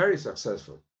very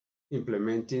successful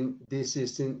implementing this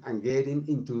system and getting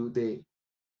into the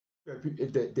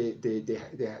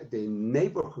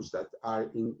neighborhoods that are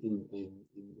in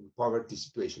poverty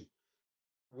situation.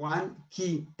 One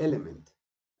key element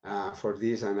for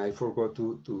this, and I forgot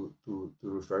to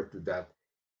refer to that,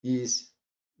 is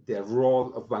the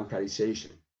role of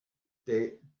bancarization.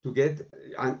 In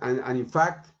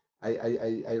fact,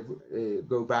 I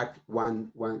go back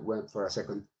one for a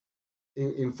second.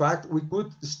 in fact, we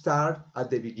could start at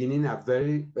the beginning a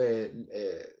very,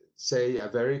 say, a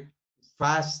very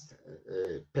fast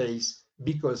pace,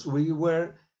 because we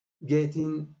were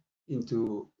getting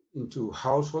into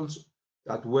households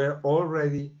that were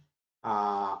already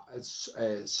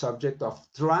subject of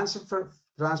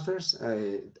transfers,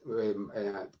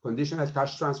 conditional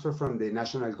cash transfer from the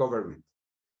national government.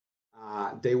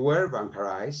 They were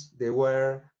bancarized.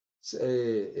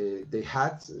 They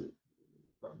had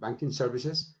banking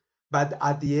services, but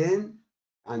at the end,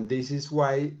 and this is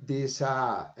why this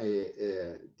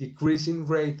decreasing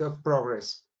rate of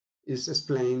progress is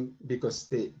explained, because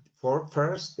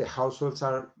first the households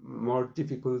are more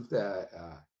difficult.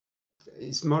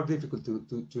 It's more difficult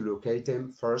to locate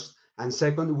them first, and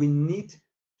second, we need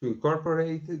to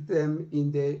incorporate them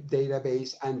in the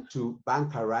database and to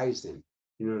bankarize them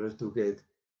in order to get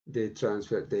the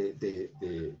transfer,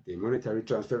 the monetary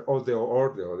transfer, or the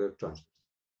other transfers.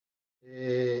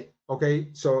 Okay,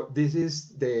 so this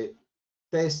is the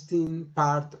testing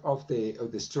part of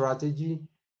the strategy.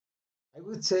 I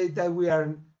would say that we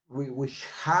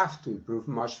have to improve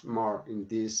much more in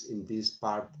this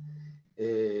part.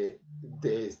 The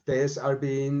tests are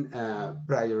being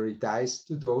prioritized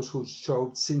to those who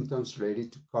showed symptoms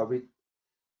related to COVID,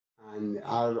 and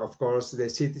are, of course, the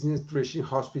citizens reaching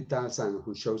hospitals and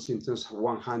who show symptoms.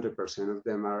 100% of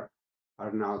them are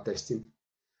now testing.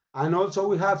 And also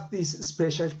we have these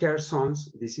special care zones.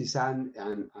 This is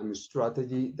a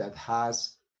strategy that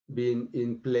has been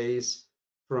in place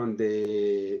from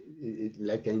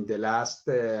like in the last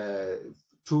 2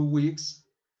 weeks.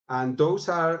 And those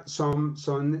are some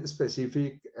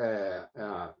specific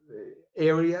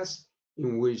areas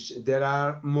in which there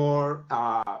are more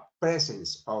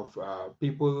presence of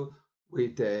people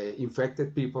with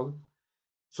infected people.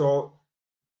 So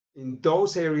in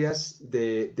those areas,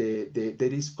 there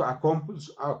is a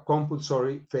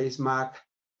compulsory face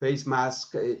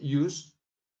mask use.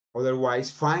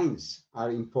 Otherwise, fines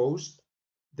are imposed.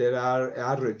 There are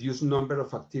a reduced number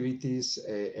of activities,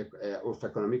 of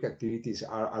economic activities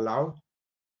are allowed.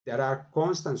 There's a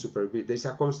constant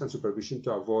supervision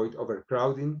to avoid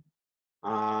overcrowding,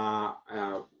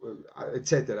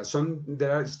 etc.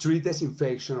 There are street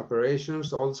disinfection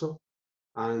operations also.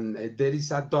 And there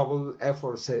is a double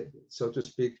effort, so to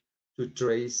speak, to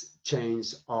trace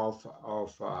chains of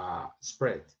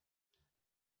spread.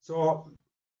 So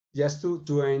just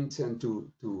to end and to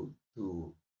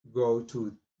go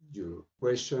to your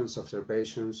questions,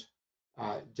 observations,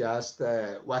 just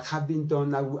what have been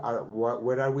done,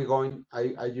 where are we going?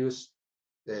 I just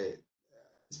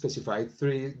specified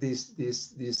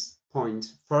these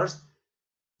points. First,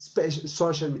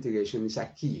 social mitigation is a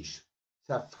key issue.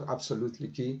 Absolutely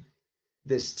key.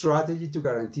 The strategy to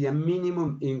guarantee a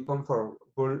minimum income for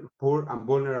poor and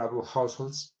vulnerable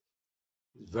households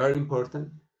is very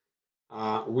important.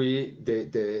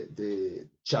 The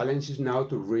challenge is now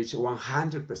to reach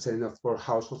 100% of poor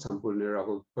households and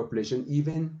vulnerable population,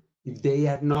 even if they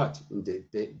are not in the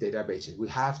databases. We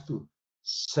have to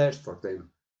search for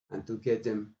them and to get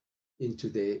them into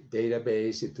the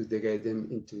database, get them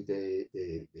into the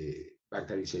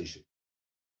bankarization.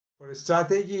 For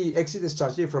exit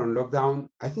strategy from lockdown,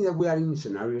 I think that we are in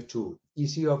scenario 2,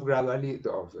 easy off gradually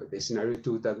of the scenario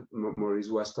 2 that Maurice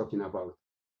was talking about.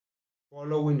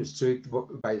 Following strict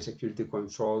biosecurity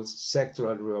controls,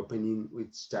 sectoral reopening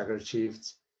with staggered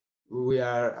shifts. We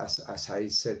are, as I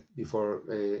said before,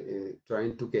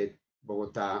 trying to get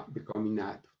Bogota becoming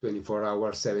a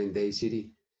 24-hour, 7-day city.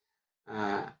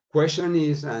 Question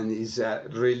is, and is a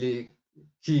really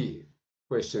key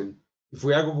question, if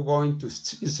we are going to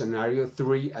scenario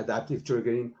 3, adaptive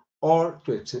triggering, or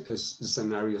to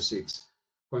scenario 6,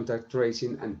 contact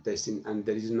tracing and testing, and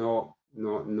there is no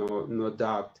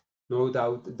doubt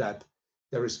that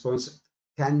the response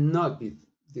cannot be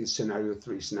the scenario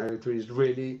 3. Scenario 3 is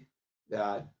really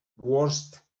the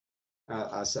worst,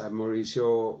 as Maurice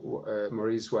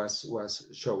was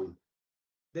showing.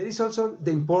 There is also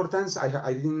the importance,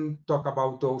 I didn't talk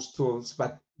about those tools,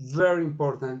 but very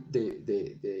important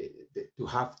to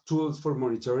have tools for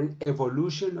monitoring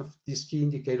evolution of these key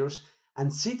indicators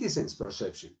and citizens'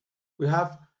 perception. We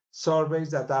have surveys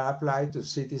that are applied to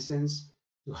citizens,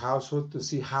 to households, to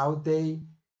see how they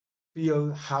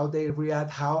feel, how they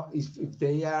react, if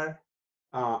they are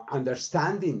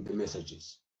understanding the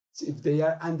messages, if they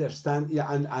are understanding,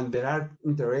 and there are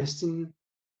interesting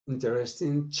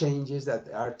changes that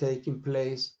are taking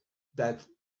place that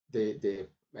the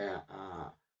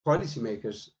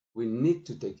policymakers will need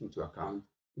to take into account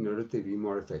in order to be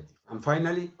more effective. And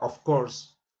finally, of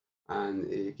course, and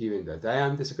given that I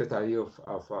am the Secretary of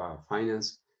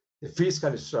Finance, the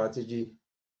fiscal strategy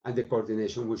and the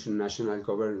coordination with national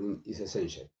government is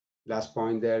essential. Last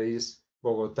point there is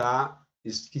Bogota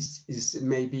is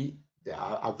maybe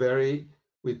a very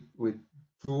with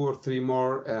 2 or 3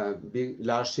 more big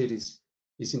large cities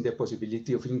is in the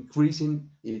possibility of increasing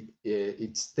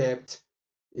its debt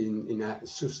in a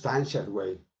substantial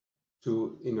way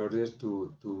in order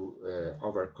to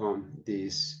overcome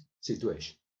this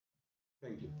situation.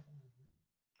 Thank you.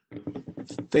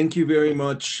 Thank you very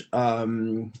much,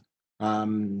 Juan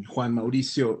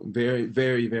Mauricio. Very,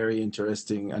 very, very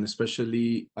interesting, and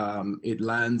especially it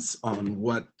lands on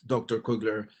what Dr.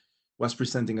 Kugler was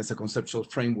presenting as a conceptual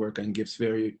framework and gives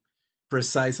very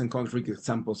precise and concrete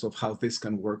examples of how this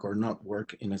can work or not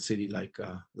work in a city like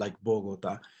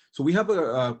Bogota. So we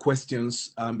have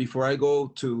questions. Before I go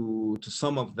to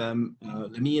some of them,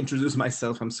 let me introduce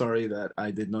myself. I'm sorry that I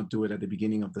did not do it at the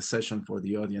beginning of the session for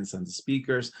the audience and the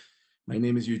speakers. My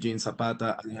name is Eugene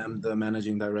Zapata. I am the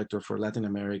Managing Director for Latin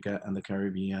America and the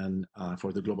Caribbean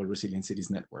for the Global Resilient Cities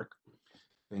Network.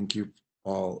 Thank you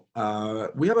all.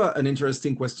 We have an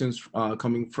interesting question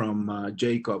coming from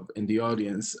Jacob in the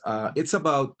audience. It's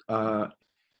about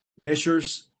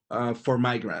measures for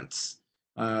migrants.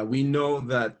 We know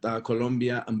that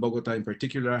Colombia and Bogota in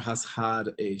particular has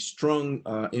had a strong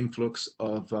influx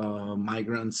of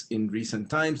migrants in recent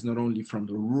times, not only from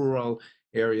the rural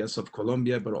areas of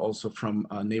Colombia, but also from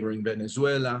neighboring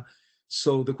Venezuela.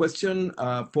 So the question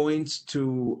points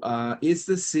to, is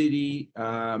the city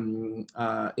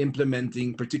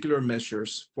implementing particular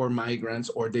measures for migrants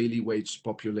or daily wage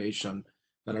population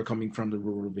that are coming from the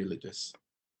rural villages?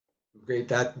 Okay,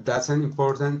 that's an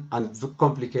important and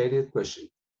complicated question.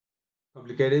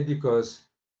 Complicated because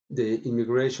the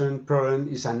immigration problem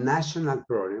is a national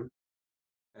problem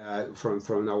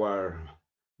from our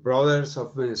brothers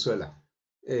of Venezuela.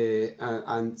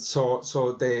 And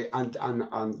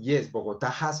yes, Bogota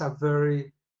has a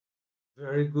very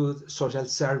good social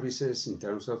services in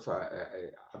terms of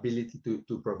ability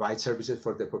to provide services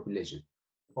for the population.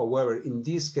 However, in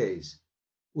this case,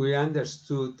 we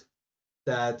understood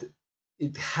that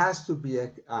it has to be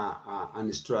a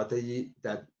strategy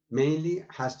that mainly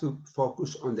has to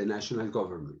focus on the national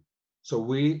government. So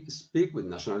we speak with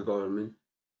national government,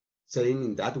 saying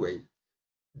in that way,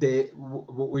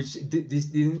 which this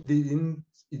didn't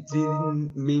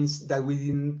means that we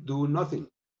didn't do nothing.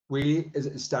 We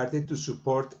started to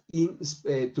support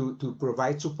to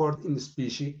provide support in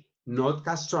specie, not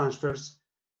cash transfers,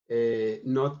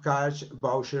 not cash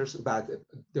vouchers, but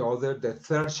the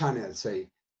third channel, say,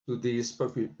 to this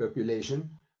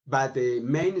population. But the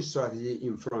main strategy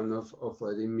in front of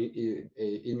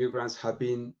the immigrants have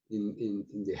been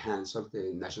in the hands of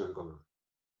the national government.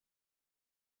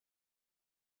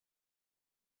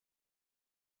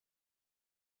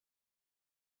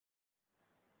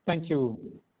 Thank you,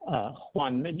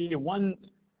 Juan. Maybe one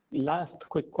last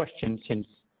quick question, since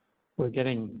we're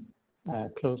getting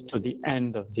close to the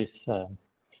end of this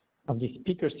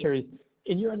speaker series.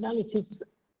 In your analysis,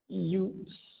 you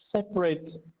separate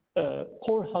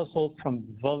poor households from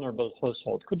vulnerable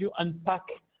households. Could you unpack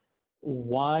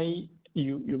why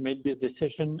you made this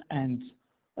decision, and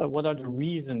what are the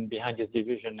reasons behind this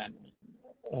division, and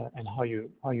how you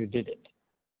did it?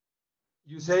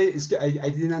 You say, I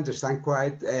didn't understand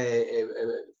quite,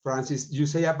 Francis. You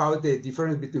say about the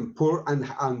difference between poor and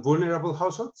vulnerable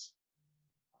households?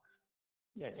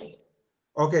 Yes.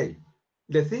 Okay.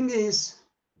 The thing is,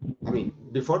 I mean,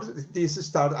 before this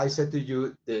start, I said to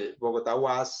you, the Bogota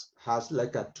has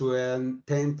like a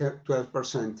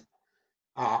 10-12%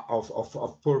 of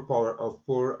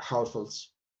poor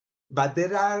households, but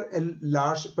there are a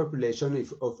large population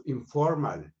of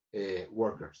informal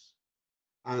workers,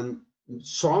 and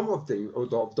some of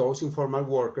those informal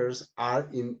workers are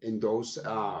in those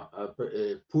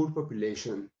poor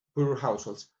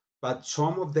households, but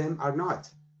some of them are not.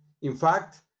 In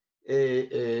fact,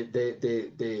 a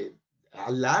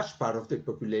large part of the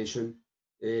population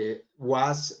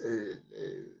was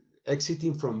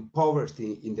exiting from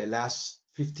poverty in the last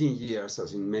 15 years,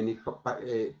 as in many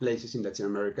places in Latin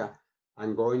America,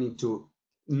 and going into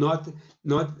not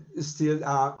still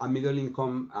a middle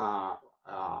income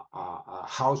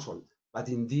household, but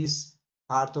in this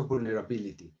part of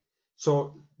vulnerability.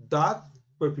 So that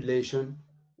population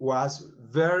was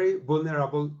very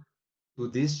vulnerable to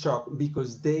this shock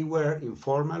because they were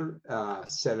informal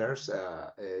sellers,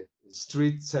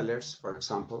 street sellers, for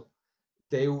example,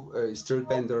 they street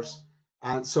vendors,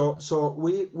 and so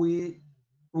we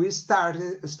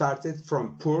started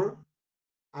from poor,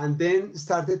 and then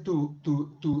started to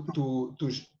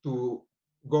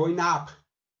going up,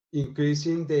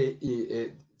 increasing the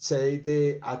say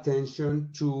the attention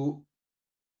to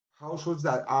households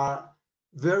that are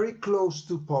very close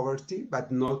to poverty,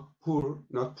 but not poor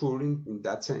in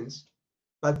that sense,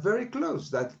 but very close,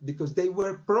 that because they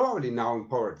were probably now in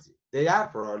poverty. They are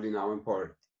probably now in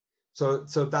poverty. So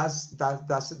that's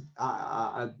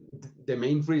the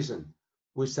main reason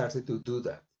we started to do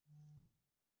that.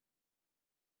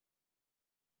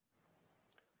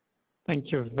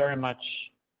 Thank you very much,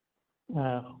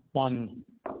 Juan.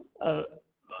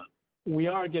 We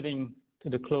are getting to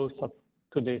the close of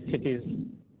today's Cities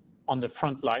on the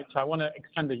Front line. So I want to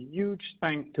extend a huge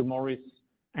thanks to Maurice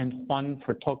and Juan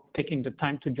for taking the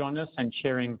time to join us and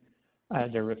sharing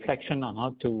their reflection on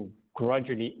how to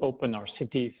gradually open our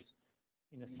cities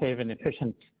in a safe and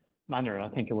efficient manner. I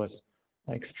think it was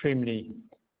extremely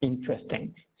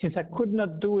interesting. Since I could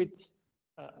not do it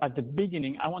at the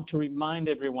beginning, I want to remind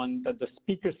everyone that the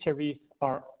speaker series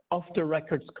are off the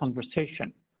records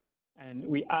conversation. And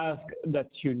we ask that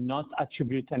you not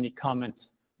attribute any comments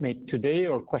made today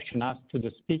or question asked to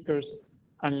the speakers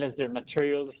unless their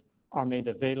materials are made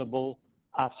available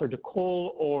after the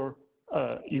call or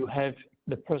you have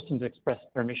the person's express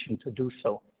permission to do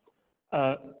so.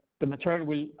 The material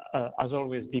will, as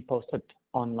always, be posted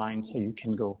online so you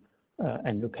can go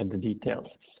and look at the details.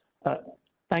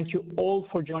 Thank you all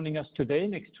for joining us today.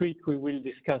 Next week, we will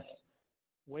discuss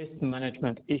waste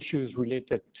management issues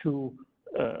related to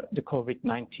the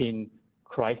COVID-19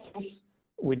 crisis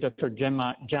with Dr.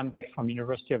 Gemma Jamp from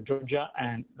University of Georgia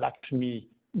and Lakshmi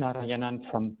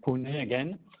Narayanan from Pune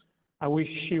again. I wish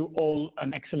you all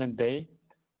an excellent day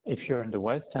if you're in the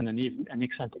West and an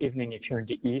excellent evening if you're in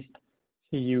the East.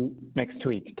 See you next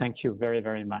week. Thank you very,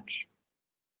 very much.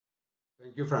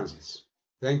 Thank you, Francis.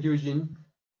 Thank you, Jean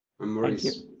and Maurice.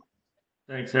 Thank you.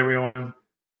 Thanks, everyone.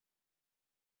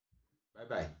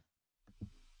 Bye-bye.